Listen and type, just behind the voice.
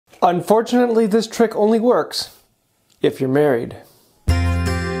Unfortunately, this trick only works if you're married.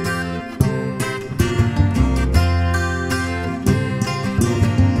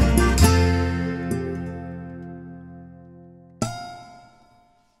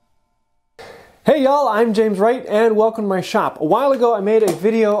 Hey y'all, I'm James Wright and welcome to my shop. A while ago I made a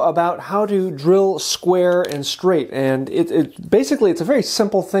video about how to drill square and straight, and basically it's a very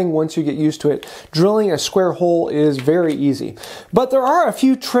simple thing once you get used to it. Drilling a square hole is very easy. But there are a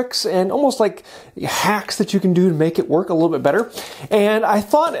few tricks and almost like hacks that you can do to make it work a little bit better. And I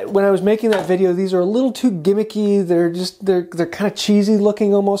thought when I was making that video these are a little too gimmicky, they're kind of cheesy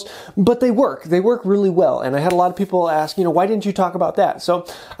looking almost, but they work. They work really well. And I had a lot of people ask, why didn't you talk about that? So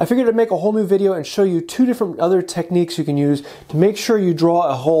I figured I'd make a whole new video and show you two different other techniques you can use to make sure you draw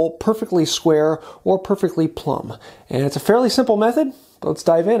a hole perfectly square or perfectly plumb. And it's a fairly simple method, but let's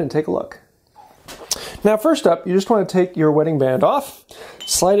dive in and take a look. Now first up, you just want to take your wedding band off,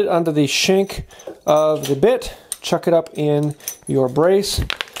 slide it onto the shank of the bit, chuck it up in your brace,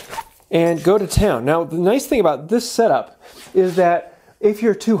 and go to town. Now the nice thing about this setup is that if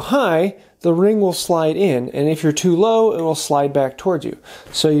you're too high, the ring will slide in, and if you're too low, it will slide back towards you.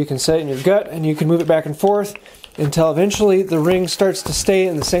 So you can set it in your gut, and you can move it back and forth until eventually the ring starts to stay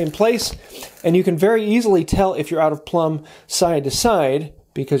in the same place, and you can very easily tell if you're out of plumb side to side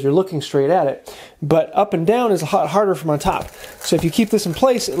because you're looking straight at it. But up and down is a lot harder from on top. So if you keep this in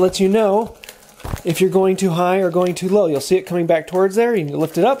place, it lets you know if you're going too high or going too low. You'll see it coming back towards there, you need to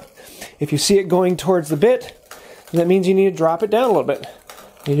lift it up. If you see it going towards the bit, that means you need to drop it down a little bit.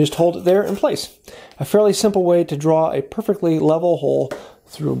 You just hold it there in place. A fairly simple way to draw a perfectly level hole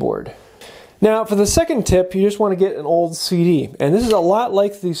through a board. Now for the second tip, you just want to get an old CD. And this is a lot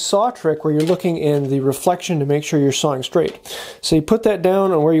like the saw trick where you're looking in the reflection to make sure you're sawing straight. So you put that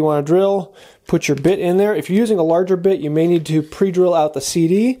down on where you want to drill, put your bit in there. If you're using a larger bit, you may need to pre-drill out the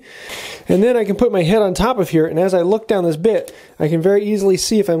CD. And then I can put my head on top of here, and as I look down this bit, I can very easily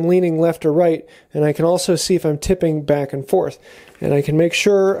see if I'm leaning left or right, and I can also see if I'm tipping back and forth. And I can make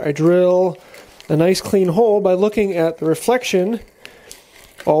sure I drill a nice clean hole by looking at the reflection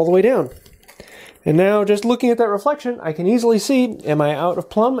all the way down. And now just looking at that reflection, I can easily see, am I out of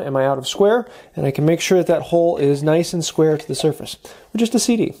plumb, am I out of square, and I can make sure that that hole is nice and square to the surface with just a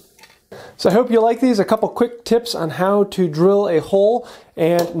CD. So I hope you like these, a couple quick tips on how to drill a hole,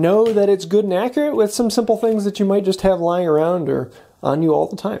 and know that it's good and accurate with some simple things that you might just have lying around or on you all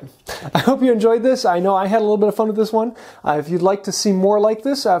the time. I hope you enjoyed this. I know I had a little bit of fun with this one. If you'd like to see more like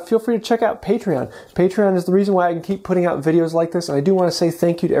this, feel free to check out Patreon. Patreon is the reason why I can keep putting out videos like this, and I do want to say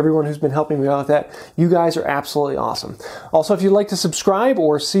thank you to everyone who's been helping me out with that. You guys are absolutely awesome. Also, if you'd like to subscribe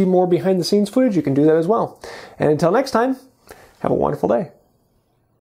or see more behind the scenes footage, you can do that as well. And until next time, have a wonderful day.